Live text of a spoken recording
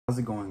How's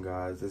it going,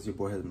 guys? It's your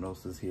boy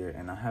Hypnosis here,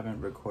 and I haven't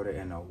recorded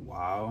in a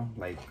while,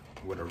 like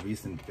with a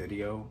recent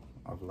video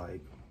of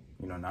like,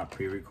 you know, not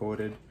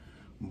pre-recorded,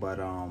 but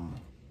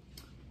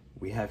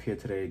we have here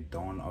today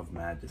Dawn of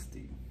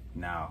Majesty.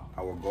 Now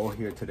our goal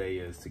here today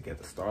is to get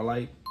the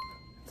Starlight,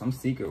 some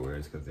secret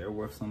wares, because they're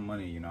worth some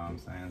money, you know what I'm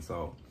saying?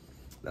 So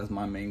that's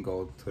my main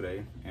goal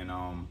today, and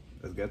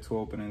let's get to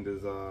opening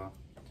this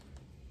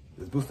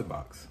booster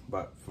box.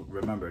 But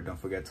remember, don't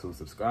forget to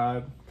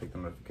subscribe, click the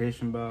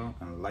notification bell,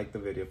 and like the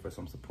video for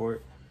some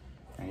support.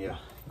 And yeah,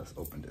 let's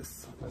open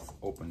this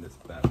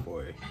bad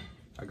boy.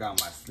 I got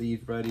my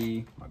sleeve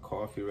ready, my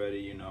coffee ready,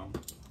 you know,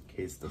 in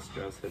case the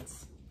stress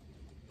hits.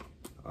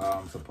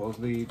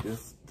 Supposedly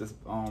this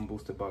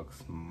booster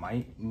box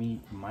might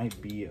be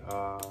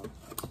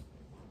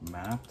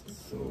matte,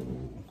 so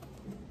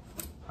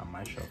I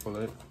might shuffle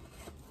it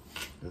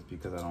just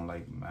because I don't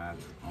like matte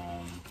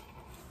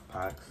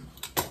packs.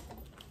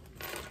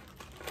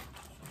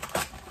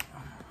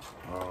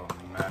 Oh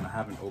man, I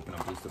haven't opened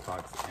a booster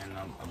box in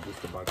a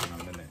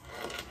minute,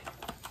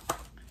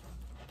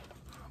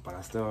 but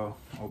I still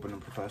open them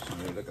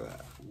professionally. Look at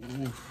that.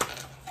 Oof.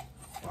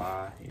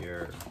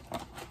 Fire.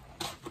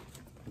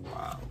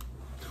 Wow.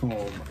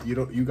 Oh,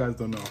 you guys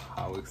don't know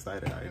how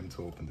excited I am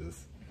to open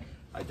this.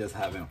 I just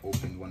haven't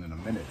opened one in a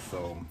minute,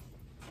 so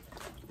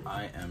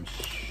I am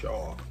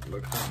shocked.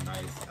 Look how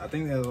nice. I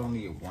think there's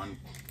only one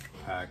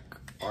pack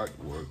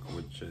artwork,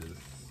 which is,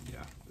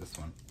 yeah, this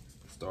one,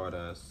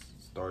 Stardust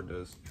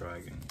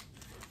Dragon.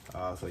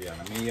 So yeah,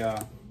 let me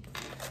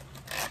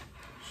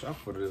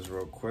shuffle this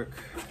real quick.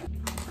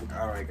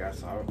 All right, guys,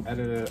 so I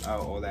edited out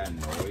all that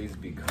noise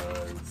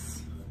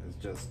because it's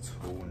just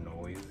too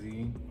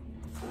noisy,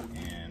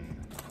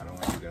 and I don't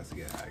want you guys to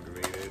get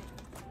aggravated.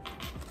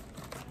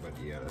 But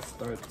yeah, let's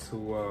start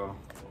to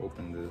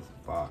open this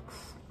box.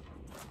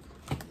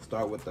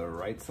 Start with the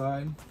right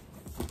side.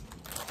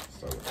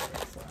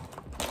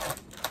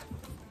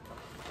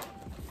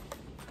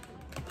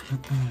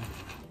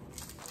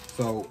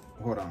 So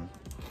hold on,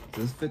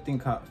 this is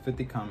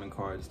 50 common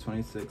cards,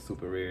 26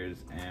 super rares,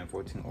 and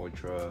 14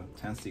 ultra,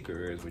 10 secret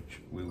rares,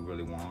 which we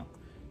really want,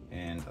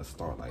 and a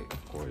Starlight,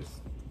 of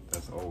course.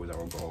 That's always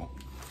our goal.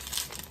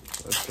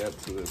 So let's get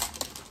to this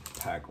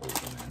pack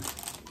opening.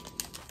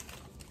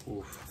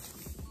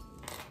 Oof.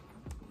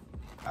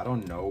 I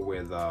don't know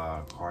where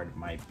the card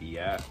might be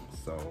at,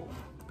 so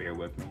bear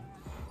with me.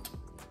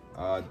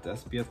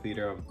 Despia's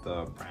Leader of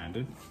the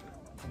Branded.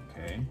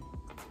 Okay.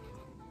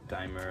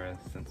 Dimer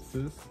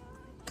Synthesis.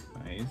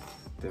 Nice.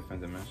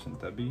 Different Dimension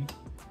Debbie.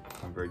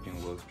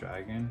 Converging Will's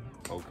Dragon.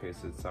 Okay,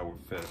 so it's our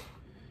fifth.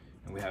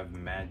 And we have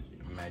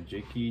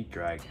majesty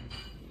Dragon.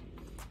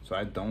 So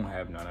I don't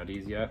have none of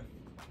these yet,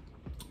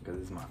 because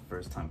this is my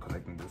first time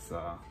collecting this,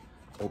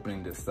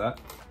 opening this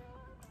set.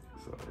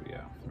 So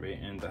yeah,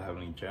 Raiden the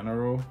Heavenly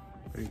General,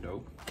 pretty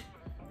dope.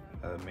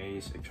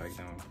 Mage,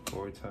 Extracting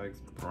Vortex,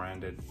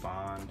 Branded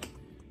Bond.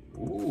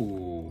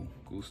 Ooh,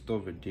 Gusto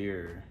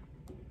Verdier.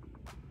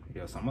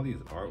 Yeah, some of these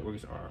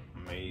artworks are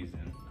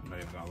amazing. I'm not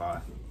even gonna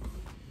lie.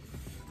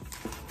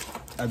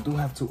 I do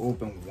have to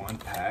open one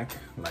pack,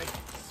 like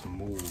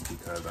smooth,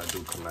 because I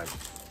do collect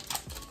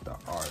the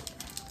art.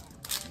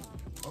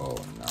 Oh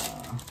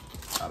nah,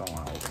 I don't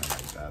want to open it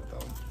like that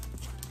though.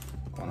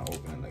 I want to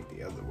open it like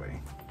the other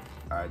way.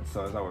 All right,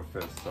 so it's our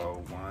fifth.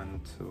 So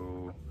 1,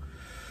 2,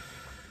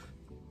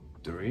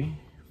 3,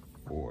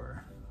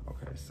 4.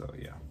 Okay, so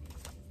yeah,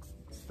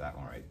 it's that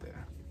one right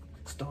there.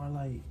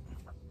 Starlight.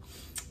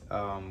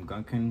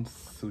 Gunkin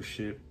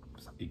Sushi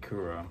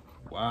Ikura.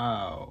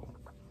 Wow,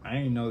 I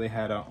didn't know they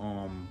had a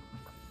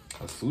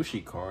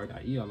sushi card.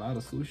 I eat a lot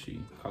of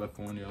sushi.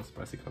 California,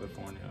 spicy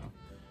California,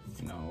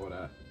 you know, all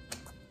that.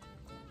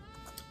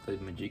 The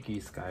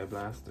Majiki Sky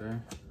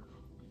Blaster.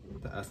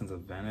 The Essence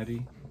of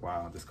Vanity.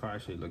 Wow, this card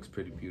actually looks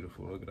pretty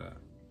beautiful. Look at that.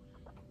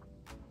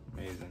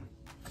 Amazing.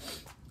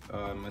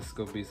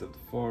 Mystical Beast of the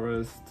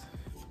Forest.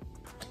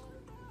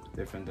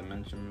 Different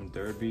Dimension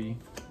Derby.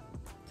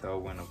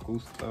 Tailwind of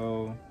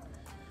Gusto.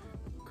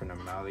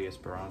 Carnamali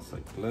Esperanza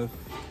Glyph.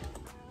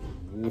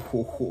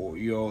 Whoa,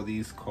 yo,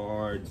 these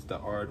cards, the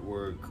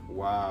artwork,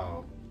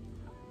 wow.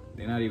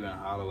 They're not even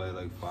hollow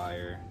like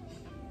fire.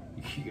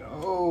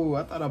 Yo,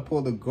 I thought I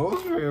pulled a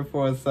ghost rare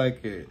for a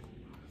second.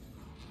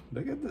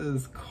 Look at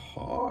this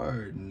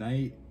card.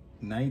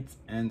 Knight's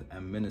End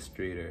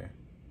Administrator.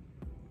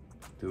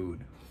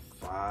 Dude,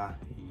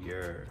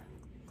 fire.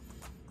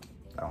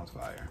 That one's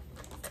fire.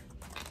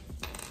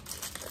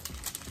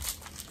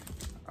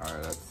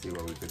 Alright, let's see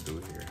what we could do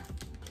here.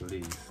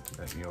 Please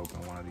let me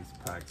open one of these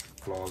packs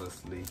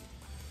flawlessly.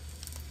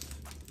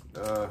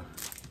 Yeah,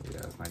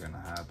 it's not gonna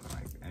happen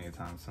like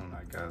anytime soon,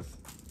 I guess.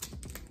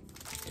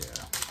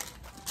 Yeah,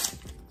 it's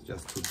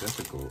just too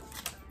difficult.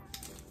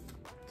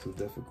 Too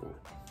difficult.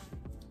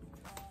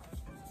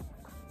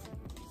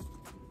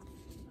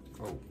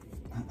 Oh,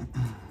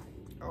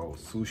 oh,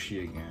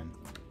 sushi again.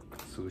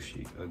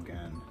 Sushi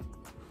again.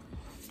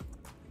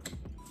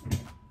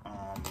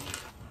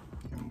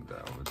 Move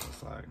that over to the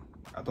side.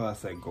 I thought I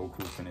said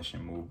Goku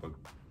finishing move, but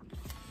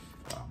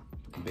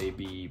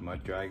Baby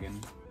Mud Dragon,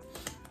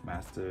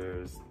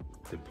 Master's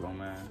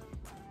Diploma,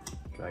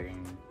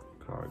 Dragon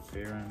Card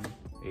Pairing,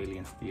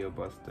 Alien Steel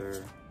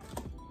Buster,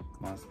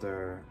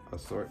 Monster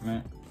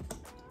Assortment.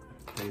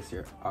 Place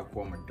your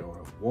Aqua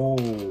Medora.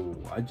 Whoa,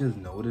 I just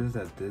noticed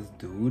that this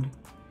dude,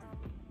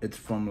 it's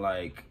from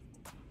like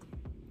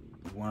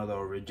one of the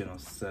original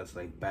sets,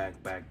 like back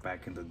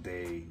in the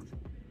days.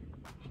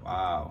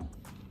 Wow.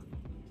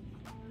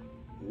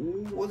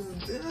 Ooh, what's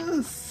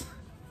this?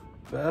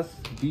 Best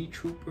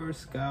B-Trooper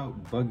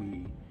Scout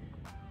Buggy.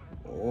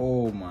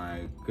 Oh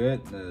my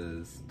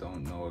goodness.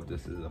 Don't know if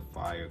this is a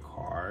fire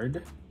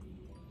card,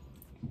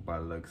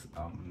 but it looks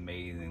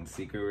amazing.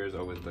 Secret rares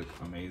always look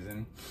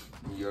amazing.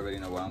 You already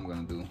know what I'm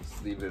gonna do.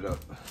 Sleeve it up.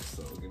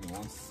 So give me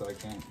 1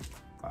 second.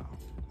 Wow.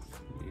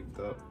 Sleeved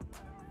up.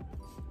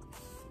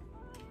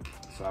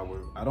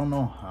 So I don't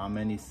know how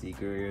many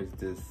secret rares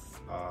this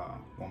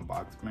one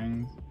box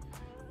brings,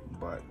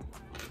 but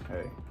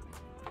hey,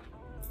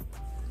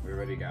 we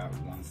already got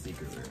 1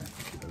 secret rare.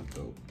 That's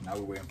dope. Now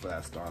we're waiting for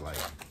that Starlight.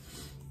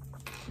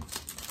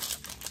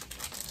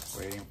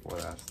 Waiting for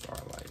that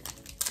Starlight.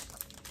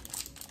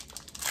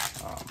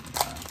 Oh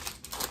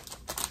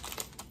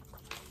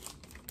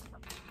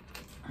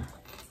man.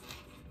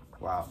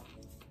 Wow.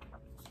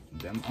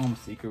 Them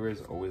secret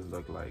rares always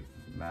look like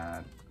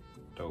mad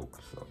dope.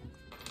 So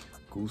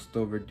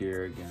Gusto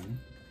Verdier again.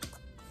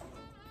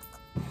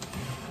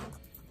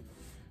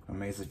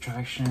 Amaze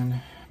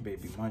Attraction,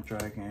 Baby Mud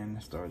Dragon,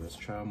 Stardust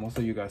Child. Most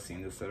of you guys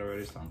seen this set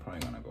already, so I'm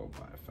probably gonna go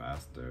buy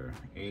faster.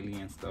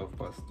 Alien Stealth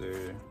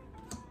Buster,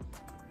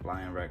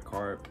 Flying Red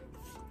Carp.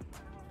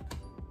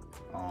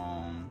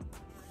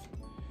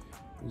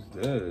 Who's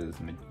this?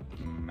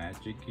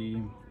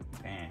 Majesty.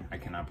 Damn, I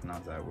cannot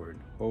pronounce that word.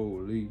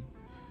 Holy.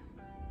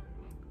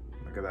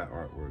 Look at that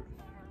artwork.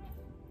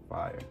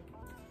 Fire.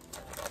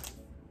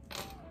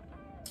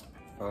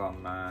 Oh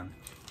man.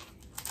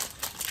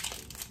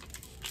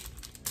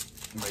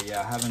 But yeah,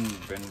 I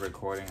haven't been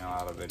recording a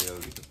lot of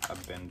videos because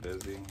I've been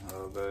busy a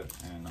little bit,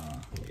 and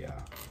yeah,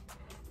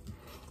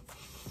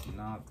 it's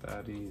not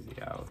that easy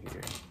out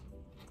here.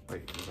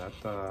 Wait, is that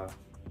the...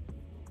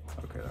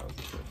 Okay, that was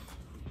the fifth.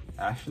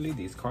 Actually,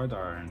 these cards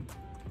are in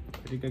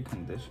pretty good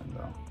condition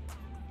though.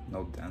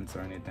 No dents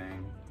or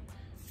anything.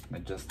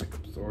 Majestic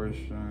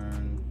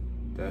Absorption,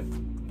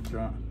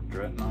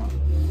 Dreadnought,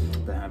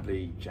 the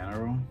Heavy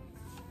General,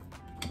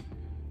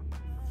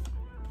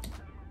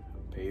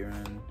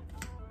 Payron,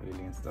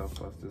 Alien Stealth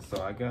Buster.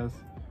 So I guess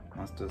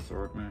Monster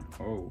Assortment.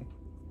 Oh,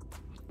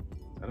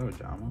 is that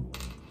Ojama?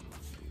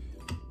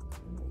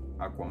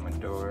 Aqua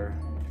Medora,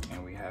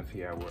 and we have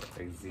here our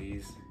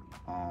Xyz,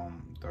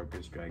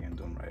 Darkest Dragon,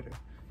 Doom Rider.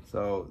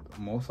 So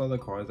most of the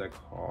cards that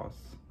cost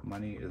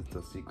money is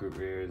the secret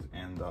rares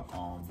and the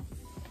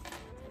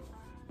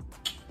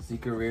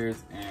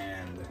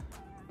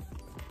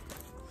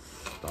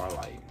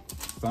Starlight.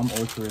 Some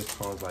ultra rares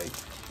cost like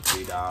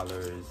 $3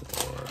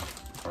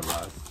 or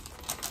less.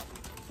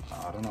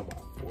 I don't know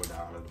about $4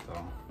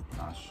 though.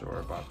 Not sure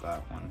about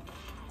that one.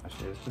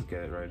 Actually, let's just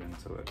get right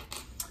into it.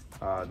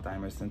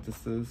 Dimer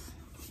Synthesis,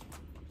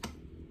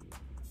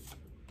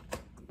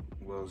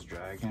 Will's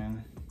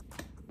Dragon,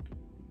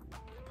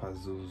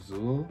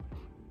 Pazuzu,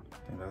 I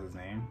think that's his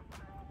name.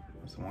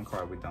 There's one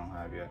card we don't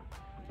have yet.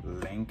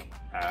 Link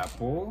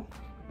Apple.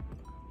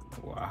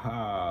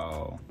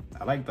 Wow,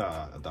 I like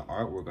the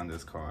artwork on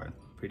this card.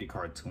 Pretty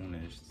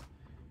cartoonish.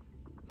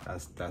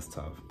 That's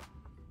tough.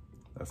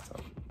 That's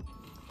tough.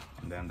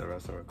 And then the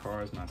rest of our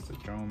cards: Master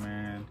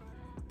Drillman,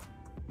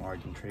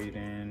 Margin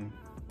Trading,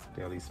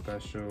 Daily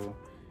Special,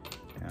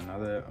 and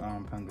another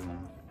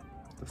Pendulum,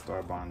 the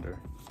Star Bonder.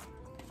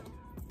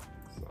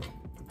 So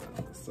put that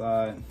on the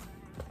side.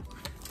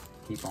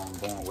 Keep on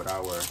going with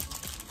our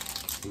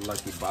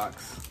lucky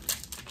box.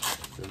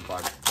 This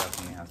box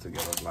definitely has to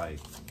give us like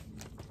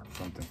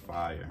something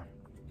fire.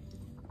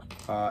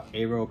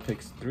 Aero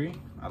Pix 3.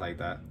 I like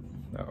that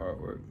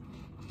artwork.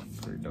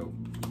 Pretty dope.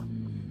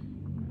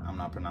 I'm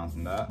not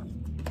pronouncing that.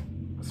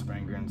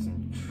 Springens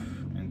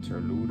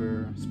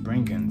Interluder.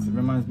 Springens. It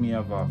reminds me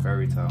of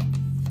Fairy Tale.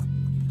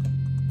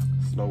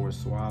 Slower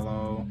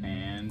Swallow,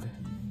 and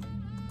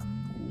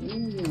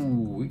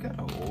ooh, we got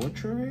an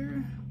ultra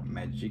rare.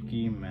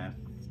 Majiki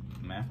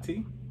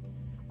Mafti,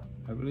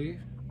 I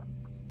believe.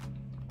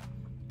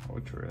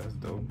 Ultra rare, that's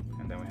dope.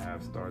 And then we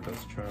have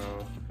Stardust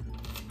Child,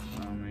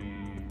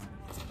 and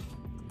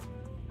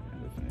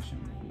the finishing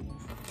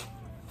move.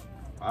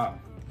 Wow.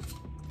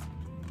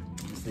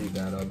 See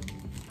that up.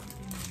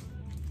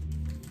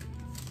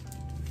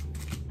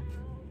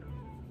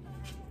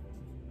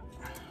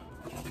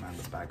 Oh man,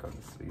 the back of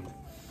the sleeve.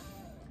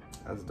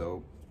 That's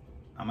dope.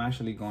 I'm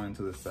actually going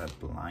to the set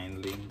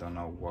blindly. Don't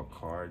know what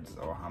cards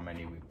or how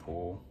many we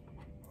pull.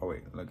 Oh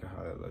wait, look at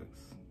how it looks.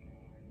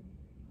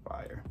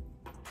 Fire.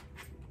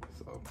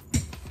 So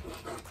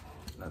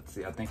let's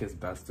see. I think it's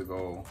best to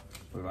go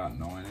without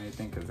knowing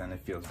anything, because then it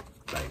feels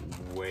like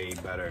way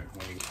better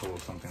when you pull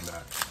something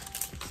that's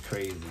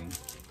crazy.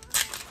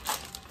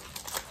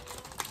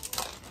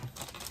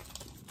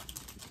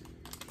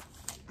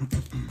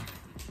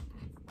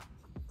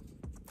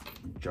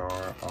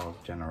 Jar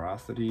of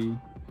Generosity.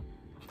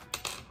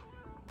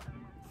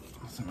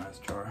 That's a nice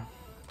jar.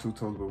 2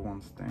 toes with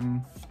 1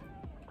 sting.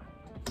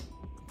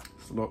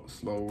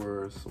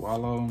 Slower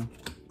Swallow.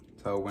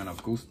 Tailwind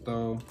of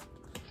Gusto.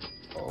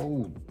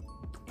 Oh,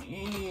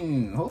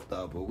 dang. Hold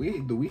up. But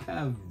do we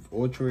have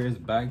ultra rares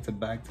back to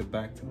back to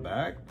back to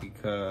back?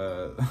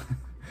 Because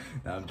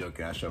nah, I'm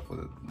joking. I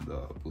shuffled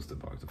the booster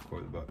box, of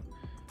course, but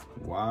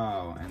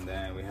wow. And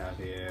then we have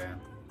here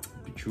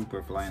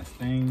Trooper, Flying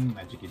Sting,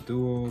 Magic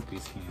Duo,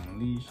 Beast King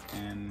Unleashed,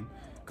 and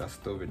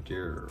Gusto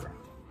Vidir.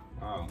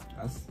 Wow,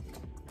 that's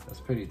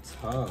pretty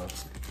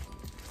tough.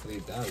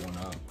 Leave that one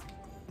up.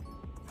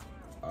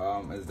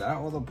 Is that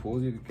all the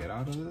pulls you could get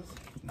out of this?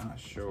 Not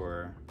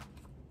sure.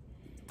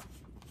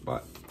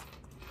 But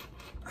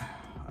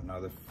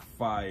another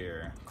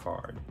fire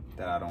card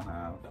that I don't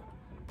have.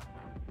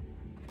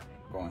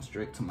 Going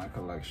straight to my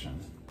collection.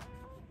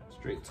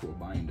 Straight to a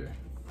binder.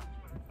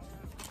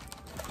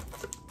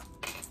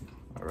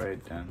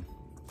 Alright then.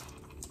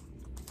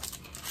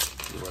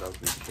 See what else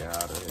we can get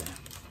out of here.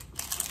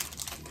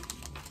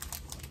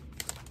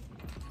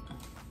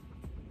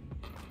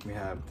 We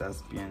have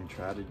Thespian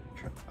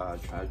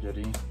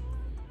Tragedy,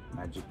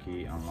 Magic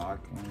Key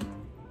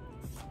Unlocking,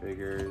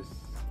 Figures,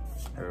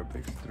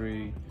 Aerobics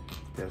 3,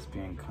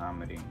 Thespian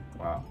Comedy.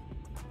 Wow.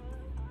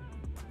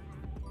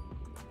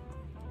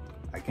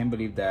 I can't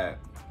believe that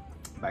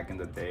back in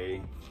the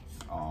day,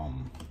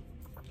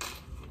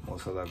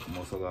 most of the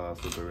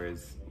super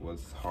rares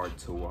was hard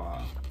to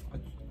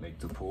like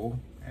to pull,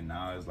 and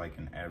now it's like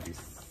in every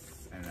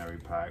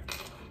pack,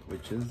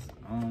 which is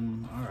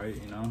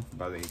alright, you know,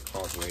 but they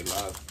cost way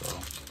less. So,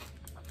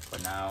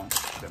 but now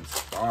them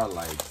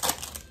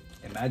Starlights,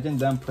 imagine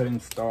them putting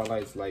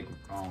Starlights like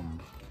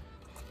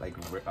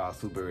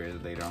super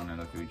rares later on in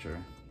the future.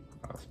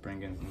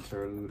 Spring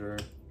Interluder,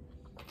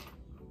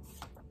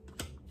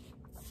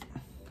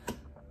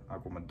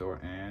 Aquamador,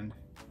 and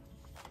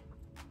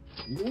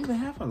ooh, they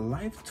have a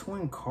Life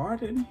Twin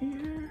card in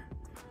here.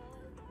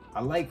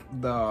 I like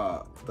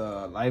the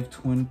Life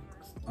Twin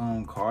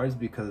cards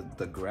because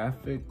the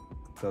graphic,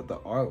 the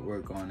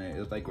artwork on it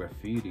is like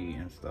graffiti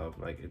and stuff.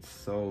 Like, it's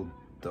so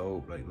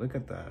dope. Like, look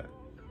at that.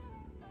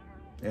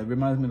 It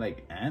reminds me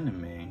like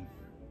anime.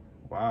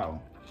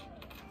 Wow.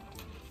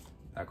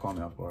 That caught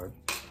me off guard.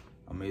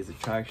 Amaze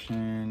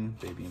Attraction,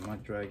 Baby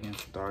Mud Dragon,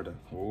 Stardust.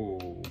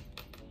 Oh,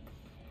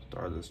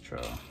 Stardust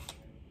Trail.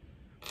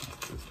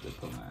 What's this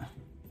Diplomat?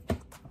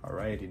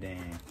 Alrighty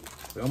then.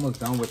 We're almost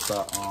done with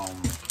the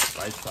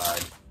right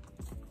side.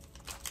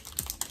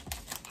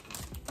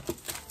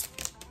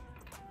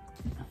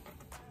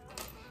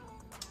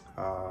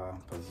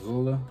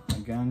 Pazula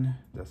again.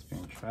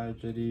 Thespian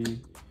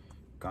Tragedy.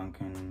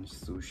 Gunkin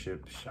Sushi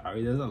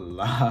Shari. There's a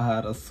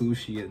lot of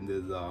sushi in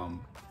this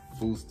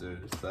booster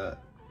set.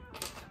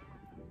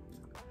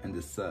 In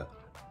this set.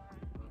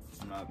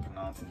 I'm not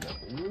pronouncing that.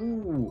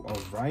 Ooh,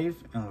 Arrive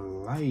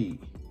and Light.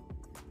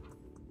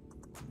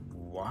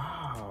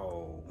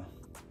 Wow.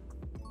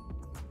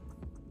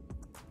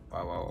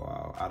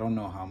 Wow. I don't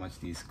know how much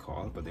these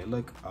cost, but they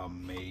look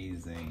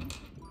amazing.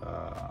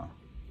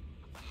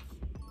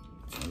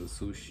 The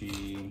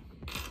sushi.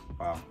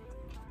 Wow.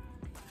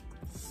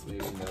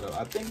 Sleeving that up.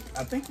 I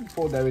think we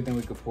pulled everything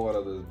we could pull out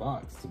of this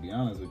box, to be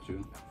honest with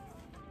you.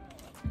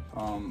 I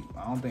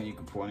don't think you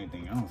could pull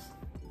anything else.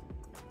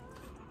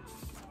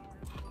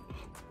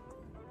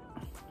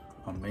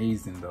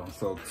 Amazing though.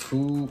 So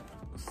 2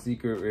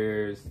 secret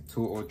rares,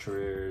 2 ultra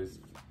rares,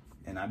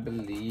 and I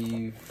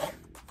believe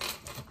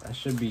that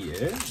should be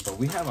it. But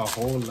we have a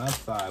whole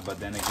left side, but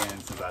then again,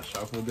 since I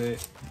shuffled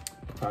it,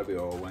 probably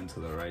all went to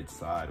the right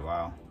side.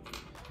 Wow.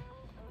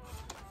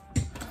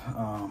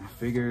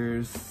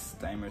 Figures,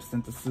 Dimer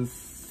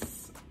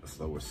Synthesis,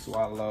 Slower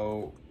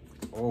Swallow.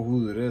 Oh,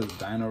 who it is?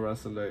 Dino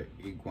Wrestler,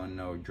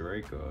 Iguana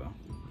Draca,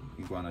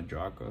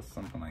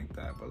 something like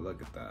that. But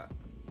look at that.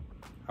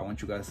 I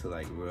want you guys to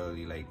like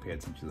really like pay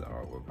attention to the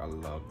artwork. I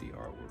love the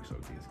artworks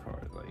of these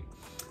cards. Like,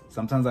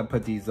 sometimes I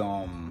put these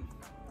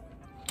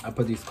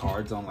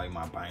cards on like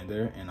my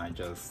binder, and I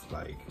just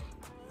like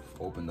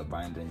open the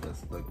binder and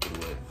just look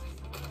through it,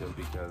 just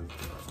because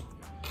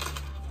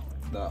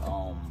the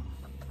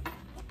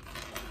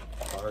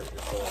art is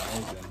so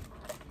amazing.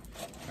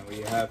 And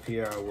we have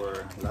here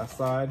our left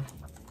side.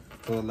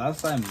 So the left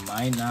side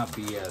might not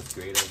be as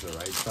great as the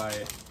right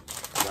side,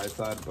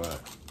 but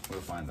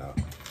we'll find out.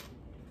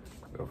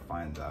 We'll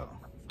find out.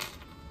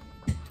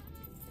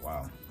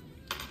 Wow.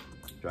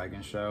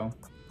 Dragon Shell.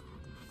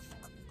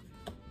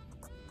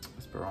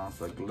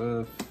 Esperanza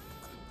Glyph.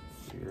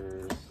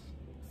 Here's, I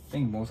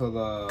think most of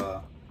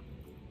the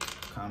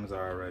coms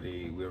are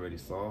we already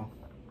saw.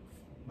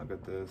 Look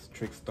at this.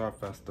 Trickstar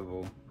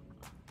Festival.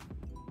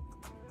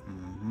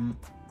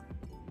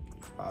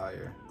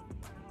 Fire.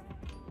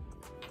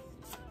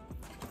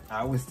 I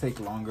always take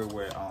longer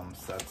with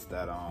sets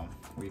that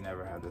we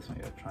never had this one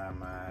yet.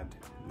 Triamad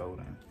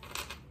loading.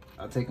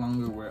 I take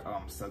longer with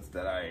sets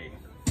that I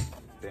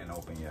didn't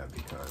open yet,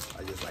 because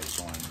I just like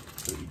going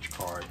through each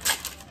card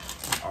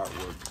and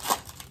artwork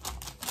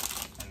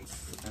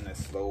in a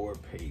slower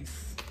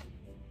pace.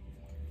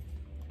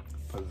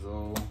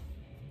 Puzzle,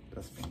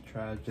 Thespian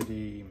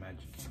Tragedy,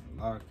 Magic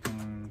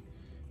Unlocking,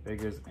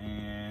 Figures,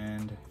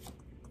 and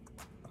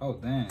oh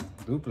dang,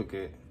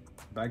 duplicate,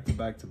 back to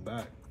back to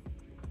back.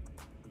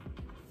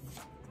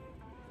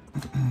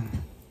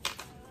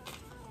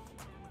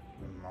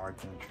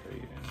 Margin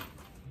trading.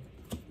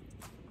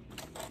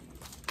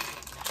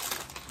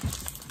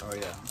 Oh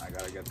yeah, I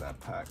gotta get that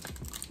pack.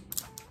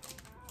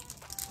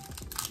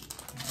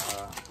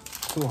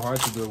 Too hard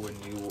to do it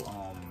with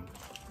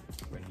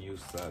new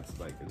sets.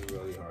 Like it's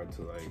really hard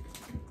to like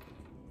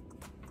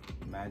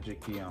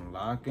magic key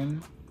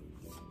unlocking.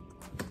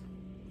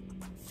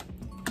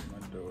 I'm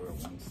gonna do it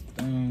one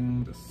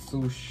thing. The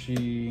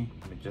sushi,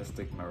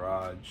 majestic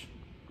mirage.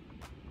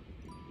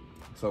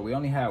 So we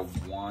only have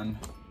one.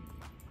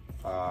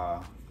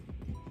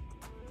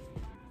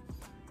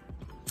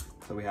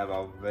 So we have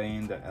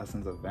Alvain, the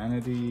Essence of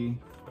Vanity,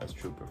 Best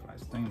Trooper, 5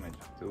 Sting,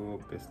 Magic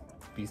Duel,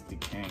 Beastie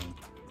King.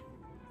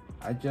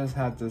 I just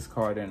had this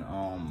card in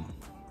I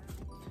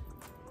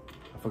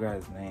forgot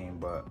his name,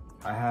 but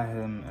I had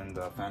him in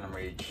the Phantom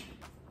Rage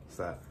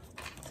set,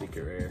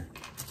 Secret Rare.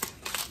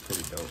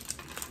 Pretty dope.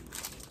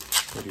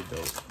 Pretty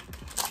dope.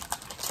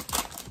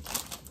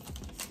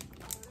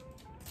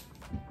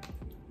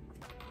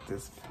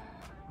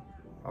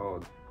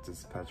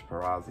 Dispatch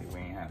Parazzi, we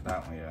ain't had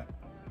that one yet.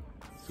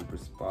 Super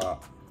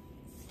Spot.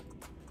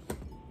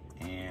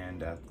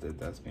 And after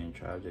Thespian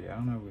Tragedy, I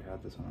don't know if we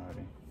had this one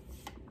already.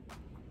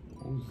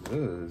 Who's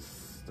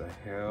this? The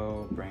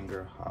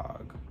Hellbringer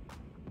Hog.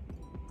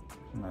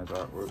 Nice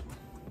artwork.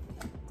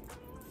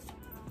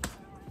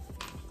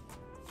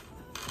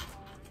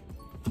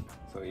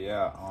 So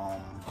yeah,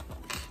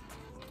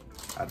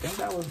 I think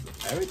that was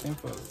everything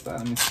for the set.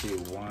 Let me see,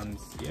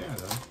 yeah,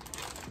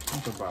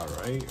 that's about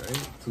right?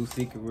 2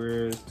 Secret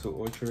Rares, 2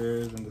 Ultra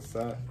Rares in the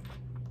set,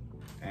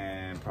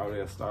 and probably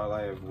a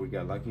Starlight if we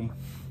get lucky.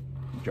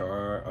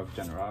 Jar of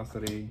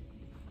Generosity.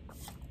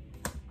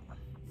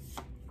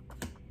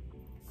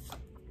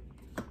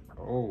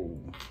 Oh,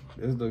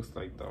 this looks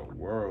like the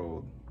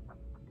world.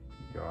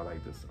 Yo, I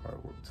like this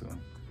artwork too.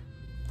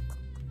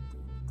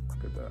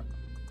 Look at that.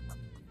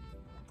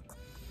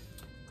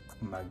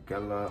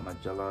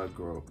 Magella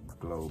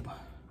Globe.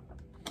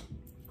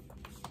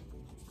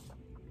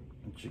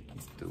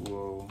 Jiki's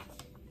Duo.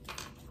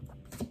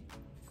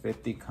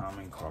 50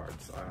 common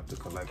cards I have to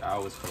collect. I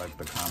always collect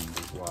the commons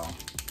as well.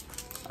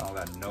 I don't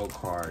let no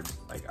card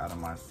like out of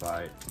my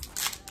sight.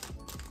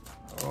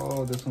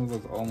 Oh, this one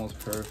was almost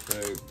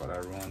perfect, but I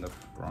ruined the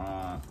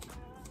front.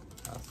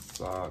 That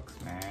sucks,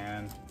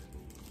 man.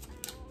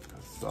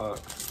 That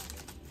sucks.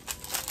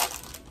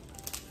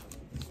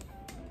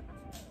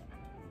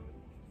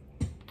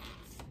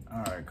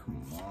 Alright,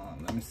 come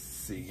on. Let me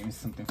see. Give me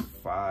something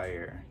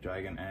fire.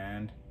 Dragon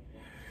End.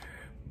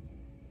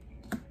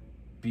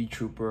 B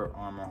Trooper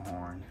Armor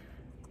Horn.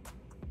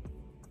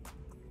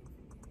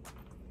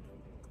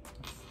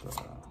 That's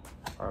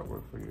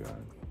artwork for you guys.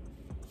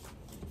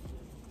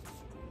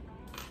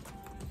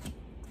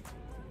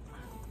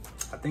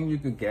 I think you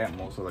could get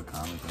most of the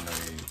commons and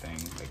everything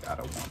like out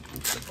of one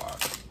booster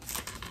box.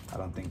 I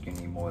don't think you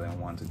need more than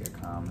one to get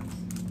commons.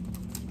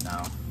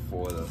 Now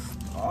for the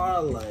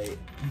Starlight,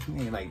 you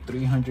need like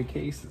 300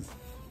 cases.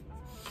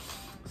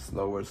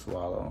 Slower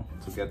swallow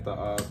to get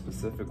the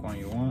specific one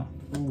you want.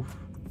 Oof.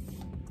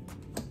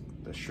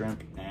 The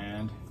shrimp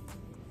and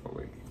oh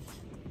wait.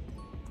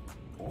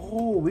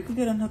 Oh, we could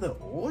get another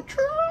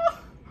Ultra?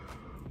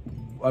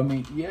 I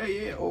mean,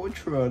 yeah,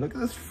 Ultra. Look at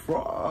this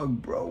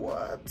frog, bro.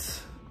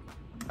 What?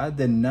 I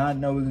did not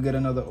know we could get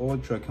another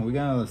Ultra. Can we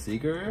get another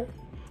Secret?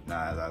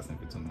 Nah, that's asking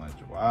for too much.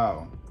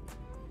 Wow.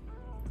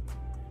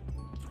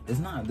 It's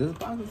not, this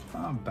box is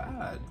not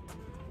bad.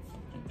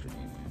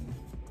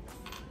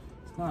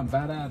 It's not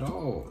bad at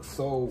all.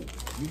 So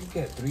you can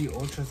get 3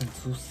 Ultras and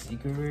 2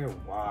 Secret Rare.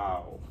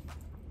 Wow.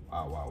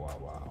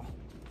 Wow.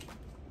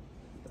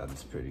 That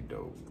is pretty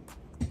dope.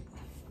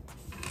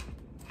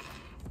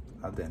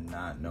 I did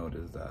not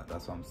notice that.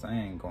 That's what I'm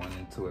saying. Going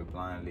into it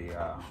blindly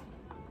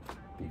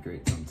be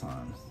great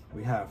sometimes.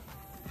 We have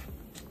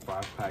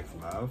 5 packs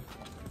left.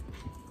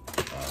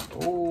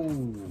 Oh,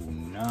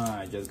 nah,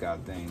 I just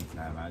got dinged. Can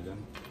I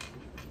imagine?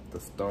 The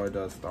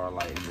Stardust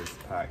Starlight in this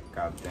pack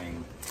got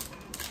dinged.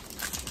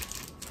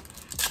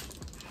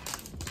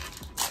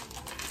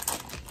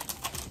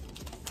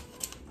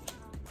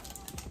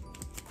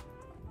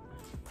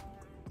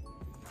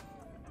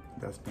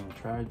 Thespian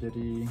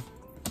Tragedy.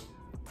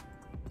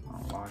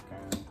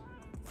 Unlocking.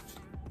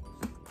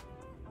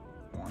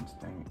 One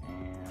thing,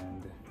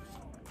 and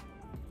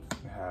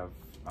we have,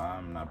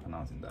 I'm not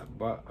pronouncing that,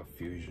 but a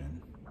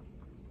fusion.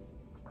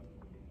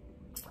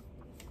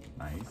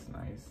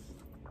 Nice.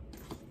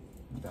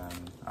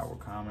 Then our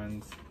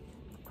commons.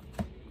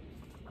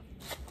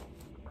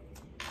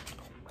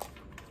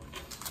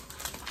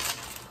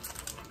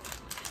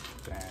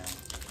 Damn.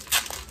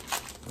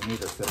 We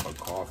need a sip of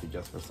coffee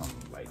just for some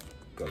like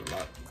good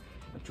luck.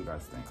 What you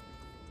guys think?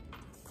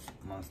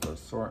 Monster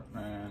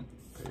Assortment,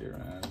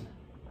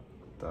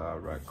 the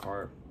red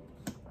card,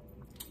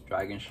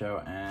 Dragon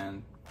Shell,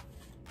 and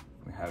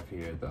We have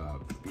here the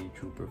B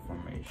Trooper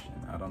formation.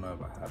 I don't know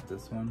if I have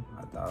this one.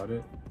 I doubt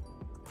it.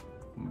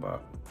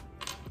 But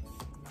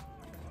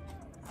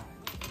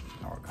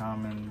our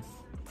commons.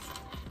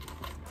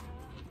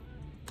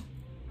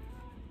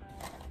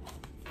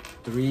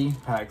 3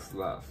 packs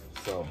left.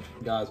 So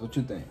guys, what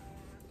you think?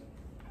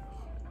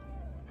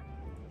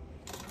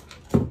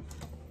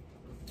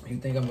 You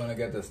think I'm gonna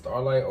get the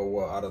Starlight or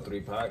what out of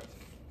 3 packs?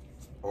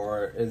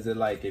 Or is it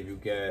like if you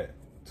get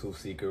 2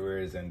 secret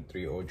rares and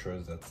 3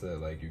 ultras, that's it,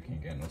 like you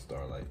can't get no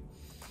Starlight?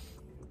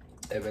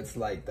 If it's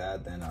like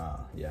that, then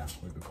yeah,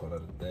 we could call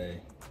it a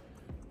day.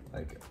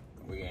 Like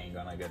we ain't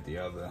gonna get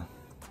the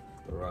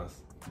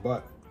rest.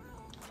 But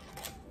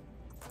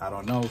I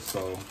don't know,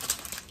 so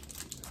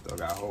still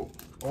got hope.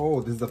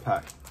 Oh, this is the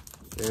pack.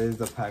 This is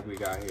the pack we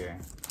got here.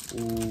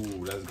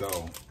 Ooh, let's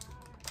go.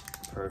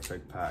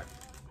 Perfect pack.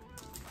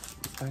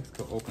 These packs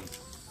could open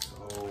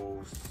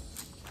so,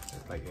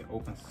 like it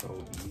opens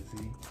so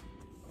easy.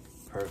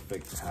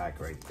 Perfect pack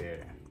right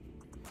there.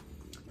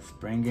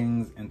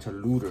 Springings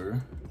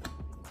Interluder.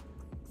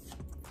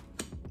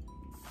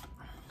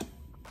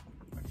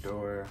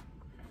 Door.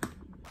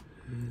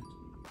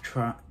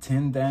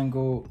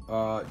 Tindangle.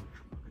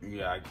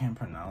 Yeah, I can't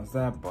pronounce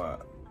that,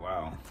 but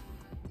wow.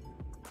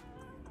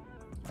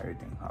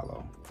 Everything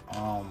hollow.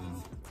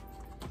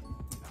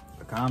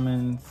 The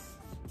commons.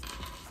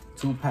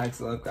 2 packs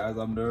left, guys.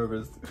 I'm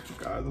nervous.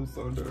 Guys, I'm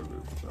so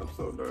nervous. I'm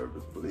so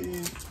nervous.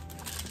 Please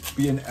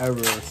be an error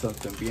or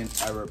something. Be an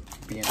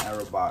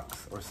error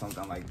box or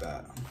something like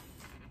that.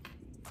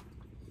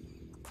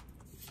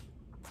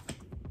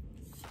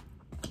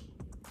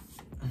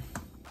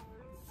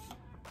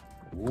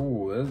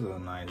 Ooh, this is a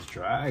nice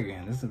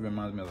dragon. This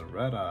reminds me of the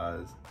Red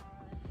Eyes.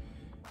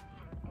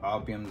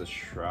 Albion the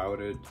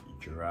Shrouded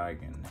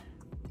Dragon.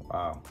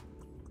 Wow.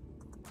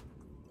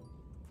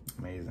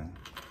 Amazing.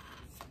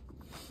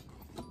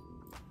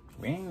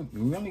 We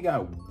only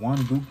got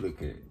 1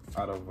 duplicate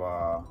out of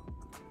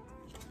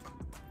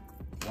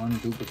 1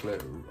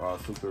 duplicate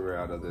super rare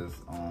out of this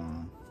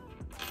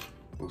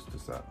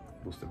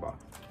booster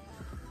box.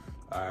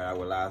 Alright,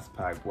 our last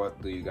pack.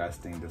 What do you guys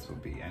think this will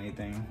be?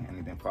 Anything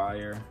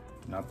fire?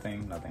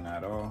 Nothing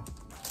at all.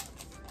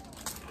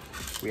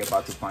 We're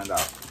about to find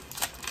out.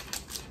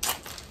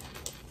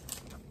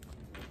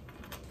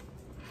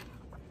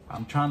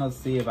 I'm trying to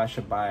see if I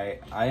should buy.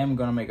 I am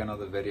gonna make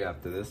another video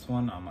after this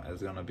one.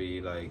 It's gonna be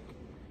like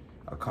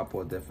a couple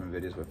of different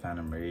videos with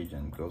Phantom Rage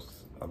and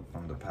Ghosts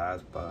from the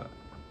Past, but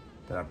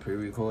that I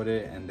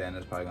pre-recorded, and then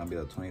it's probably gonna be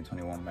the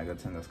 2021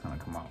 Megaton that's gonna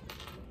come out.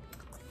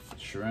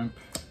 Shrimp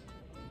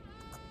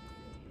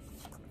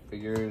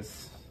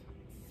figures.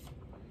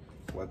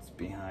 What's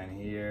behind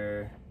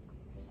here?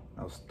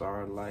 No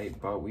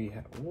Starlight, but we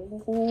have.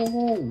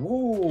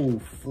 Whoa,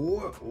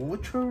 4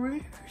 ultra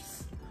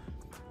rares.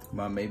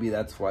 But maybe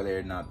that's why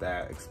they're not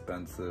that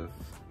expensive,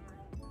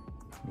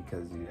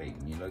 because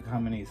you look how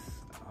many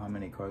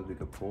cards we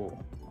could pull,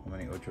 how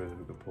many ultras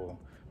we could pull.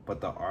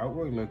 But the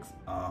artwork looks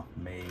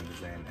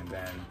amazing. And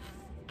then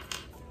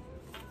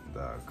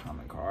the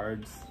common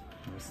cards.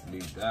 Let's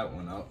leave that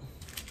one up.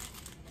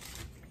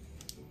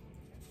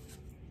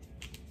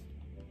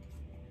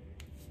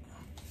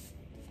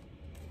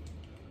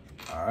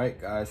 All right,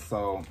 guys.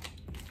 So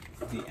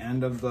the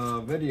end of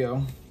the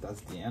video.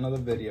 That's the end of the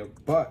video.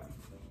 But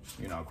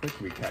you know, quick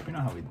recap. You know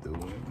how we do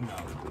it. You know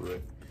how we do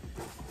it.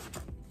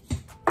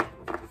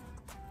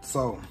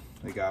 So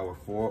we got our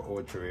 4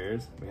 ultra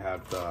rares. We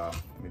have the,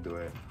 let me do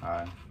it.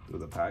 Do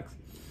the packs.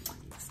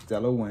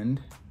 Stellar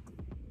Wind.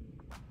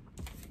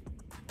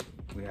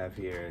 We have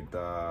here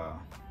the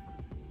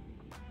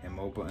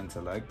Immobile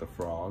Intellect, the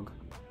Frog.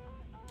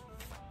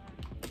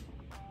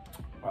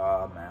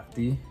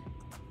 Majesty.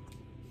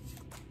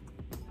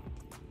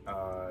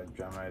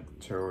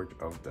 Dramaturge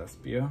of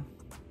Despia.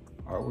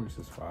 Artworks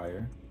is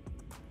fire.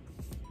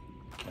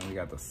 Then we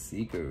got the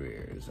Secret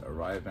Rares,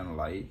 Arrive in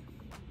Light,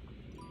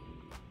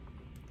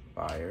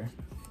 fire,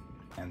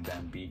 and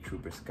then B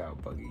Trooper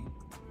Scout Buggy,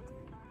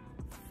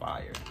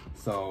 fire.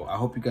 So I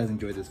hope you guys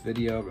enjoyed this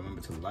video.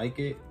 Remember to like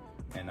it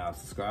and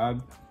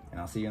subscribe,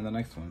 and I'll see you in the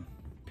next one.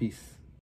 Peace.